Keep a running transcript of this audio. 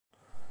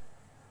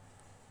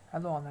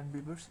Hello online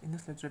viewers. In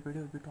this lecture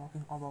video we'll be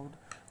talking about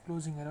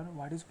closing error.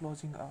 What is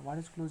closing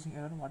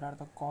error, what are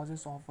the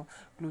causes of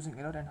closing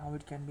error, and how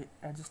it can be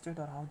adjusted,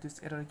 or how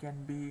this error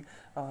can be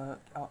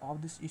how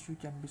this issue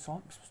can be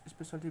solved,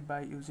 especially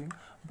by using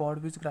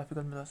Bowditch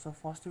graphical method. So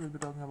firstly we'll be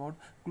talking about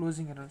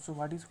closing error. So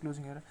what is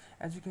closing error?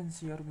 As you can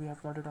see here, we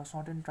have plotted a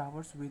certain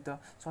traverse with the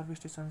service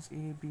stations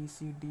A, B,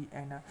 C, D,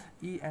 and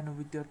E, and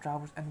with their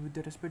traverse and with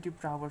the respective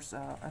traverse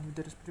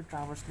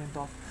length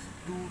of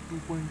 2,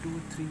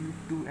 2.2, 3,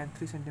 2, and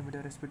 3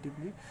 centimeter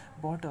respectively.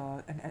 But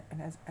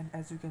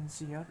as you can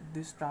see here,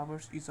 this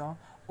traverse is a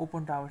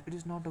open traverse. It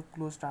is not a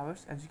closed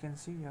traverse. As you can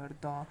see here,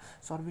 the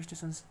service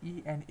stations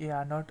E and A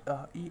are not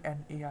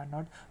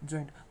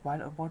joined.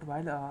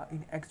 While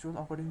in actual,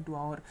 according to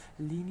our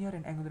linear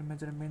and angular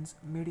measurements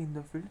made in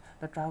the field,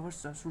 the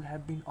traverse should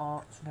have been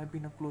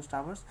a closed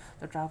traverse.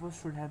 The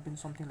traverse should have been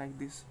something like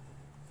this.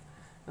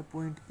 The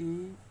point A,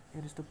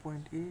 here is the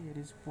point A, here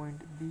is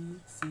point B,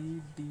 C,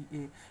 D,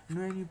 A.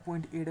 No any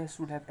point A dash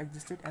should have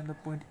existed, and the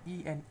point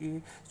E and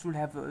A should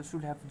have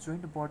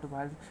joined. But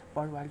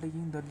while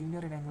taking the linear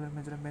and angular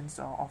measurements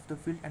of the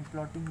field and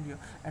plotting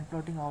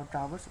our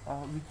traverse,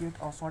 we get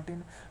a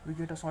certain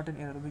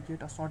error, we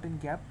get a certain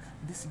gap.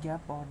 This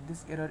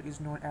error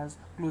is known as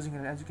closing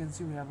error. As you can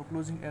see, we have a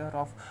closing error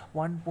of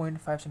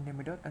 1.5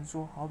 centimeter. And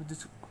so how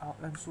is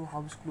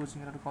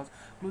closing error caused?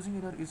 Closing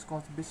error is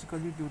caused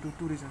basically due to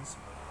two reasons.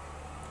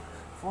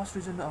 First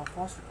reason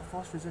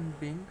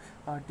being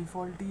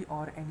defaulty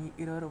or any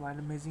error while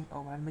making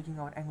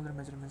our angular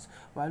measurements.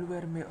 While we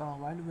are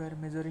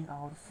measuring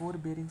our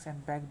forebearings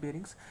and back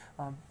bearings,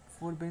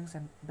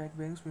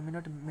 we may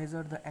not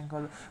measure the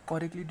angle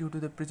correctly due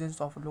to the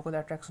presence of local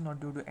attraction, or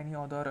due to any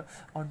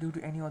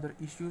other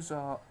issues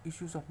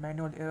of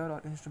manual error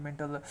or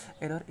instrumental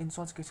error. In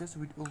such cases,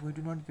 we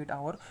do not get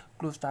our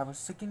closed traverse.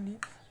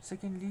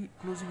 Secondly,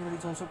 closing error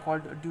is also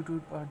called due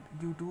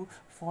to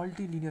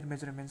faulty linear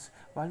measurements.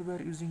 While we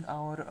are using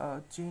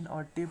our chain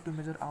or tape to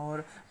measure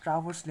our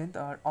traverse length,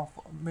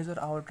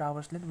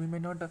 we may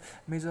not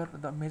measure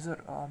the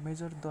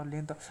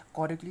length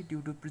correctly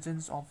due to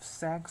presence of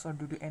sags, or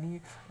due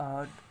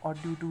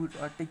to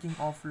taking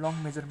of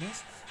long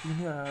measurements,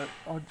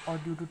 or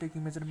due to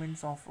taking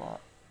measurements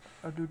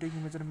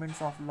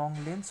of long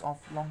lengths of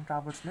long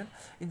traverse length.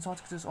 In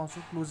such cases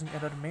also closing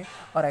error may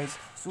arise.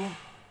 So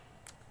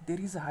there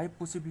is a high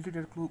possibility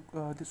that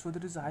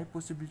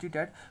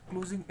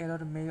closing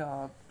error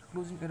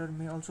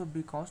may also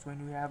be caused when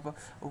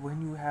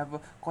you have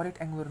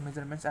correct angular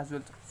measurements as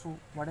well. So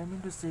what I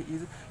mean to say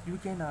is, you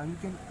can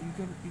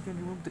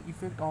remove the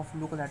effect of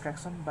local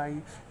attraction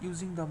by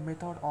using the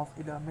method of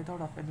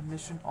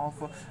elimination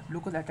of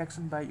local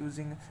attraction by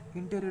using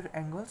interior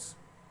angles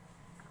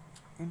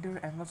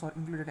or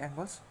included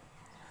angles,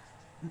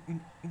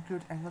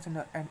 include angles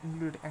and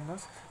include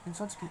angles. In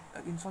such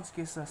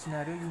case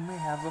scenario, you may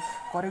have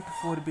correct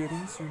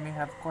forebearings, you may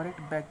have correct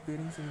back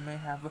bearings, you may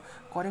have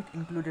correct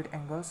included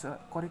angles,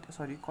 correct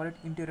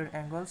interior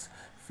angles,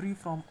 free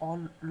from all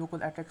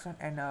local attraction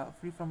and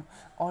free from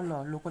all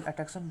local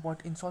attraction.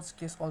 But in such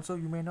case also,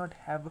 you may not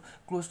have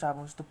closed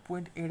traverse. The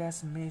point A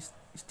dash may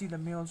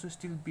also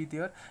still be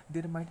there.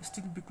 There might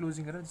still be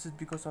closing error. This is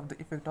because of the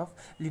effect of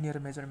linear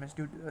measurements.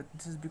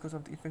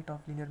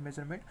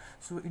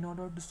 So in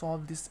order to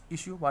solve this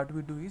issue, what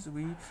we do is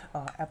we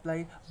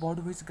apply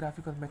Bowditch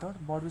graphical method.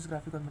 Bowditch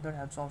graphical method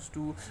helps us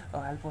to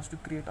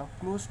create a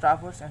closed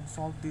traverse and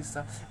solve this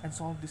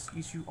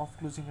issue of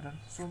closing error.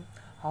 So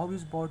how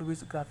is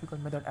Bowditch graphical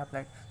method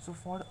applied? So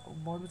for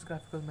Bowditch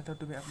graphical method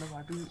to be applied,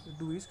 what we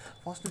do is,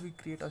 firstly we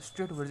create a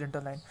straight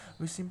horizontal line.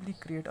 We simply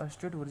create a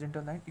straight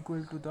horizontal line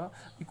equal to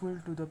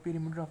the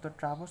perimeter of the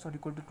traverse, or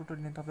equal to total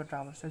length of the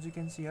traverse. As you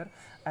can see here,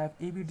 I have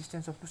AB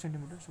distance of 2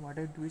 centimeters. So what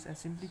I do is I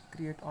simply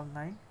create a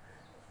line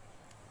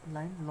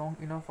long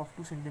enough of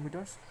 2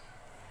 centimeters.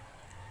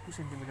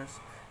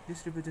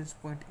 This represents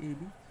point AB.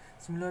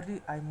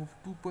 Similarly, I move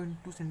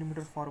 2.2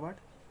 centimeter forward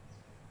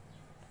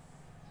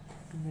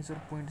to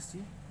measure point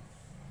C.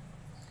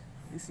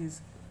 This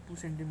is 2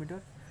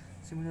 centimeter.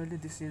 Similarly,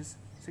 this is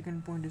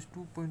second point is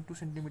 2.2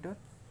 centimeter.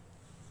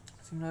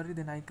 Similarly,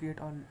 then I create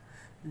a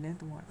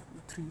length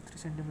 3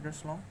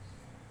 centimeters long.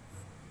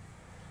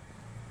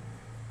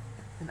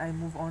 Then I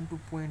move on to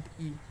point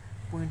E.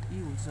 Point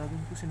E, which is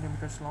again 2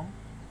 centimeters long.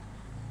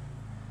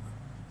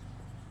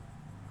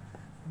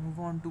 Move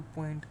on to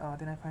point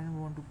then I finally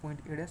move on to point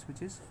A dash,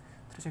 which is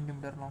 3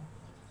 centimeter long.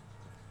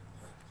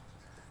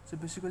 So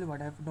basically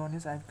what I have done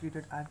is I have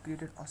created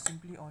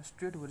simply a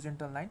straight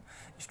horizontal line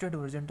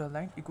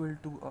equal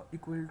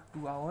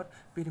to our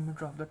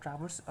perimeter of the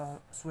traverse,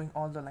 showing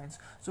all the lines.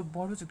 So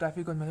Bowditch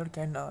graphical method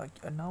can now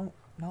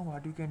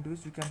what you can do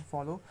is you can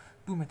follow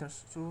two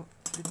methods. So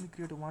let me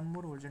create one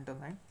more horizontal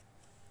line.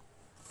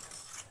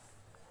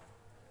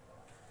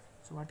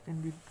 So what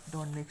can be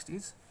done next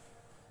is,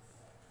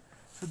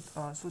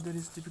 so there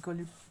is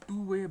typically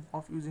two way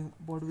of using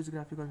Bowditch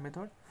graphical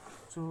method.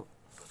 So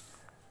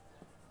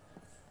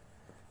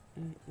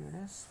A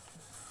dash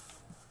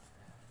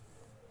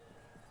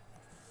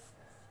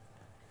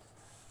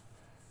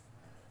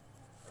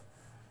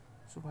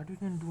So what you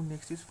can do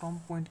next is from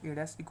point A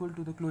dash equal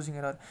to the closing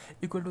error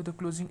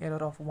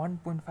of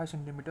 1.5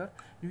 centimeter.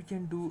 You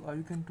can do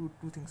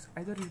two things.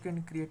 Either you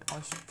can create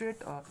a straight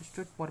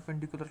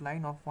perpendicular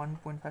line of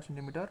 1.5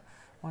 centimeter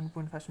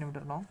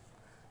long.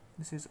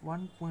 This is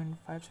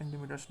 1.5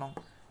 centimeters long.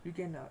 You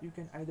can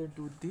either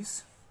do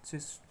this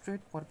is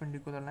straight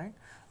perpendicular line,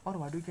 or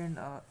what you can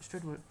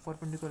straight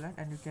perpendicular line,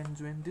 and you can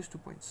join these 2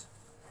 points,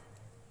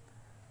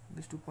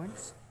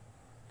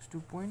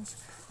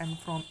 and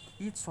from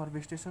each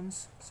survey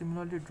stations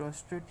similarly draw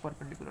straight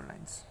perpendicular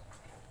lines.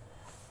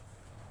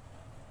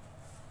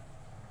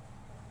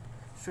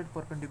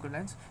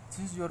 This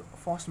is your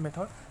first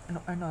method,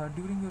 and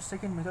during your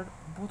second method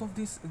both of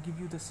these give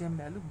you the same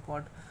value,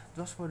 but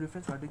just for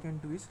reference what you can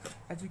do is,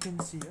 as you can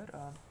see here,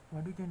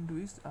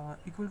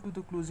 equal to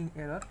the closing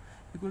error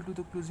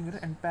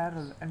and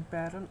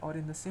parallel or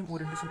in the same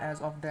orientation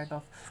as of that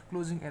of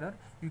closing error.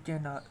 You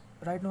can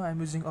right now I am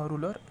using a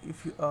ruler.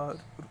 If you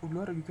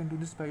ruler, you can do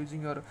this by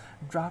using your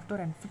drafter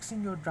and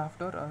fixing your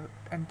drafter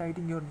and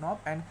tightening your knob,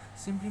 and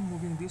simply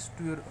moving this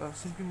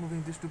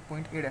to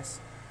point A dash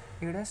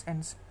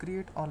and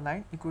create a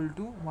line equal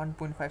to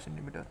 1.5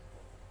 centimeter.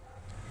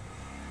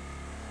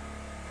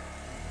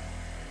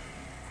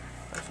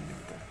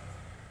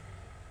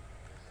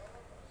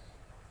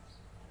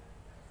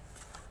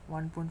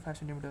 1.5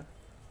 centimeter.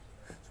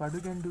 So what you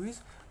can do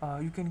is,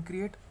 you can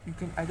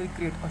either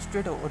create a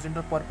straight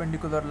horizontal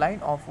perpendicular line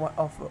of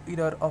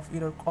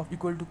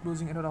equal to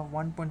closing error of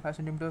 1.5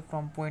 centimeter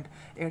from point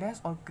A dash,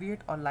 or create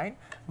a line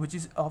which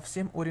is of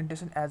same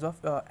orientation as of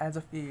A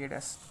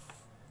dash,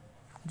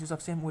 which is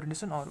of same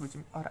orientation, or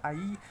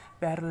IE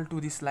parallel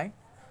to this line,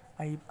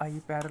 IE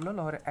parallel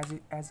or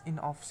as in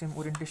of same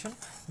orientation.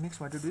 Next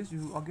what you do is,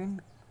 you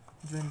again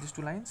join these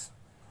two lines.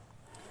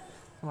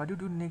 What you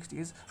do next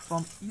is,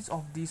 from each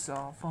of these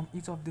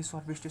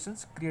survey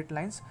stations create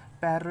lines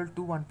parallel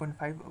to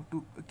 1.5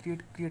 to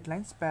create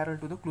lines parallel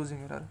to the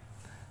closing error.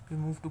 We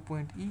move to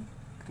point E,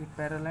 create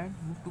parallel line,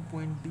 move to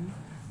point D.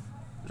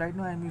 Right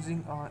now I am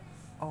using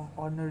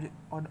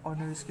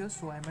ordinary scale,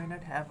 so I might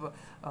not have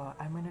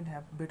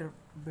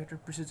better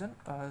precision,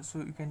 so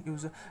you can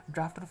use a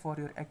drafter for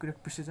your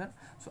accurate precision.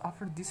 So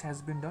after this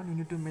has been done, you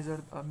need to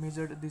measure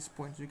these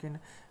points. You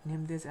can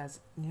name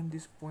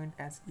this point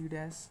as E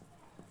dash.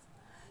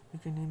 You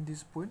can name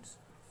these points.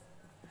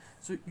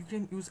 So you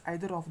can use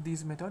either of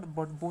these methods,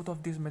 but both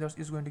of these methods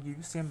is going to give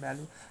you same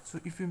value. So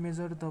if you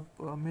measure the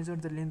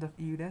length of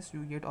E dash,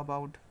 you get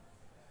about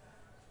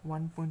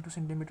 1.2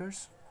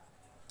 centimeters.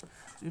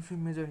 So if you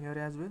measure here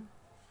as well,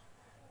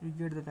 you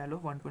get the value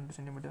of 1.2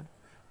 centimeter.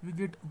 You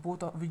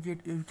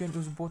can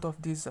use both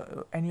of these,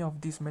 any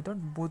of these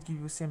method, both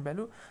give you same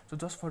value. So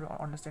just for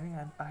understanding,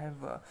 I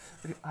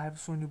have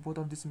shown you both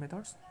of these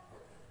methods.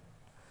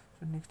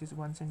 So next is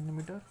 1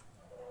 centimeter,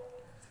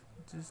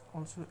 which is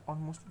also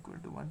almost equal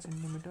to 1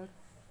 centimeter.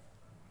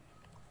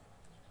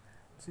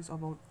 This is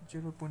about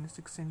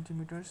 0.6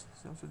 centimeters.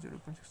 This is also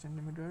 0.6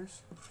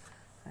 centimeters,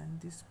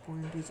 and this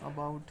point is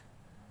about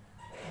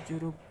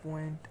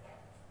 0.3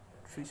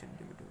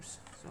 centimeters.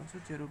 So also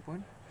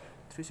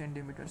 0.3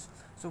 centimeters.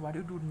 So what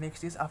you do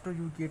next is, after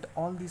you get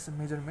all these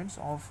measurements,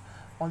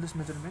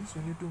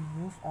 you need to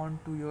move on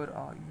to your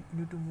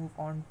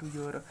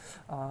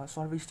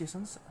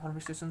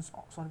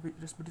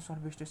respective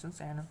survey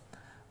stations,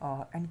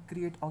 and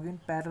create again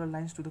parallel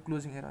lines to the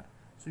closing error.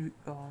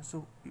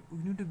 So you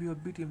need to be a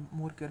bit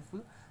more careful.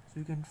 So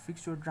you can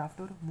fix your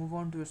drafter, move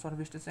on to your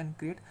survey station and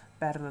create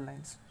parallel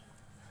lines.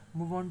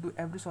 Move on to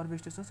every survey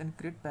stations and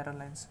create parallel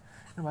lines.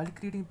 And while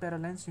creating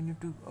parallel lines, you need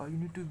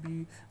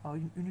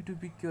to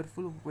be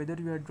careful whether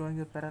you are drawing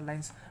your parallel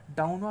lines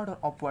downward or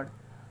upward.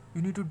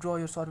 You need to draw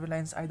your survey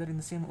lines either in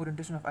the same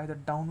orientation of either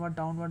downward,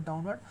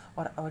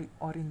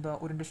 or in the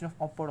orientation of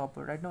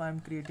upward. Right now I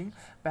am creating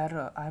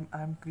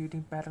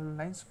parallel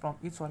lines from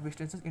each survey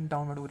station in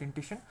downward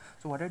orientation.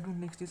 So what I do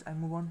next is, I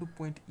move on to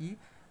point E.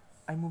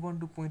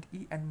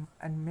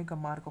 And make a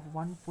mark of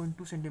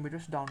 1.2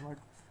 centimeters downward.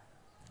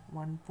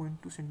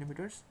 1.2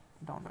 centimeters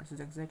downward. This is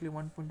exactly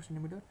 1.2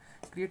 centimeter.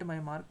 Create my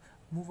mark.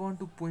 Move on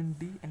to point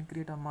D and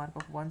create a mark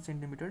of 1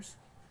 centimeters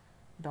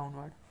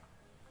downward.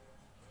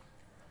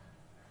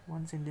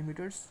 1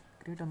 centimeters.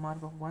 Create a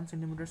mark of 1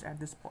 centimeters at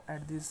this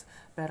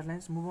parallel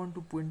lines. Move on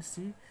to point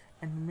C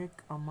and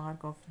make a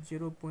mark of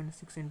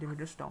 0.6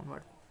 centimeters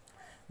downward.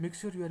 Make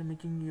sure you are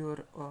making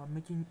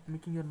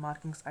your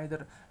markings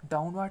either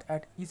downward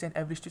at each and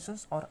every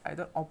stations, or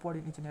either upward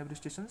in each and every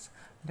stations.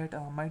 That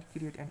might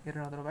create an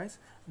error otherwise.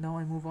 Now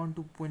I move on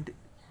to point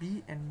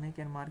B and make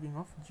a marking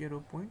of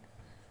 0.3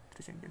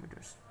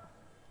 centimeters.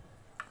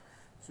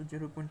 So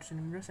 0.3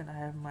 centimeters, and I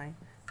have my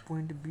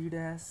point B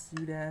dash,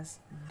 C dash,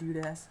 D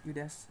dash, E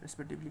dash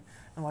respectively.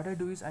 Now what I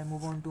do is, I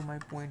move on to my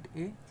point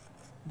A,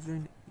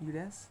 join E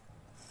dash,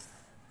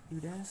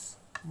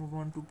 move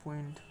on to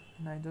point,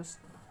 and I just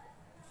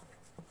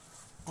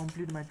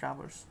complete my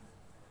traverse.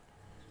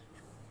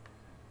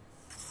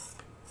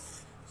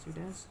 C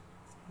dash,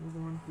 move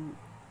on to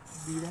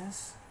B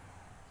dash,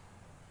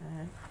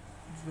 and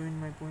join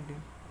my point A.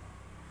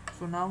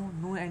 So now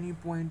no any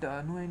point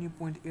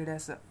it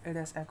has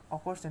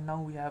occurs, and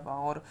now we have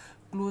our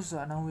close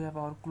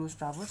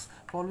traverse.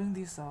 Following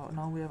this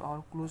now we have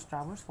our close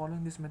traverse.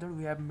 Following this method,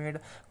 we have made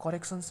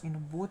corrections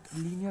in both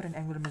linear and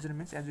angular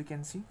measurements. As you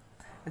can see,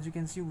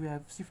 we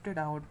have shifted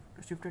our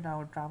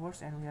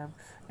traverse, and we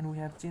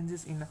have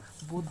changes in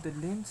both the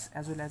lengths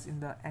as well as in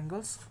the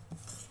angles.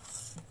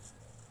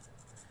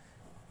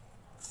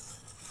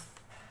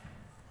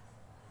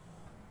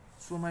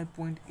 So my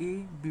point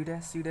A, B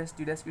dash, C dash,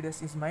 D dash, E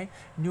dash is my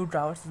new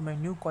traverse, is my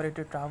new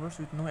corrected traverse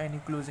with no any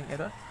closing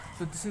error.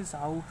 So this is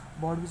how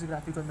Bowditch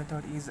graphical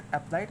method is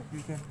applied.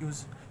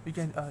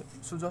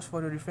 So just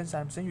for your reference,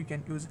 I'm saying you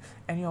can use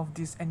any of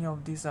these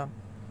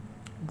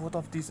both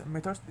of these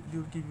methods. They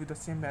will give you the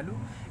same value.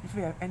 If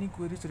you have any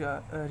queries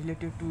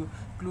related to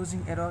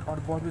closing error or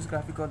Bowditch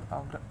graphical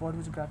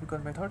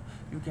method,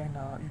 you can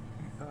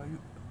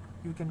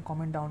you can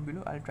comment down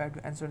below. I'll try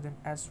to answer them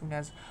as soon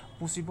as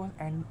possible.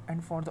 And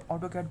for the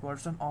AutoCAD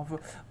version of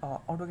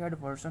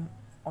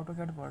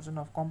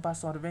compass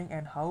surveying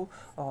and how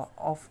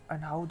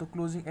the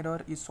closing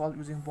error is solved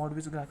using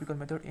Bowditch graphical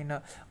method in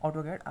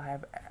AutoCAD, I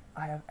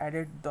have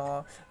added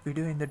the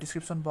video in the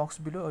description box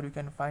below, or you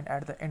can find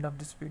at the end of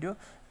this video.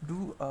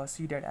 Do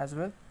see that as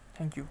well.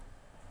 Thank you.